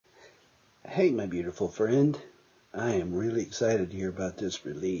Hey, my beautiful friend. I am really excited to hear about this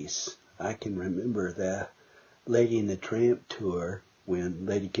release. I can remember that Lady and the Tramp tour when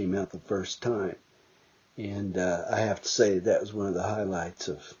Lady came out the first time. And I have to say that was one of the highlights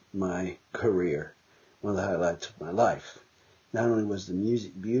of my career, one of the highlights of my life. Not only was the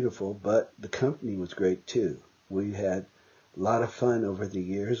music beautiful, but the company was great too. We had a lot of fun over the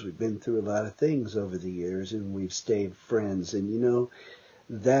years. We've been through a lot of things over the years, and we've stayed friends. And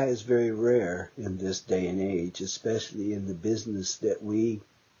that is very rare in this day and age, especially in the business that we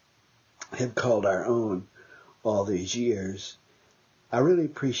have called our own all these years. I really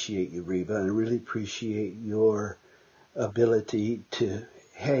appreciate you, Reba, and I really appreciate your ability to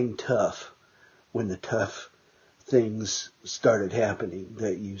hang tough when the tough things started happening,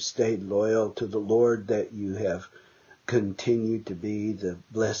 that you stayed loyal to the Lord, that you have continued to be the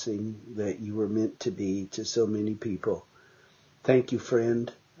blessing that you were meant to be to so many people. Thank you,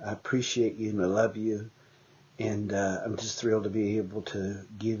 friend. I appreciate you and I love you. And I'm just thrilled to be able to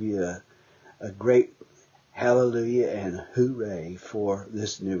give you a great hallelujah and hooray for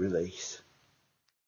this new release.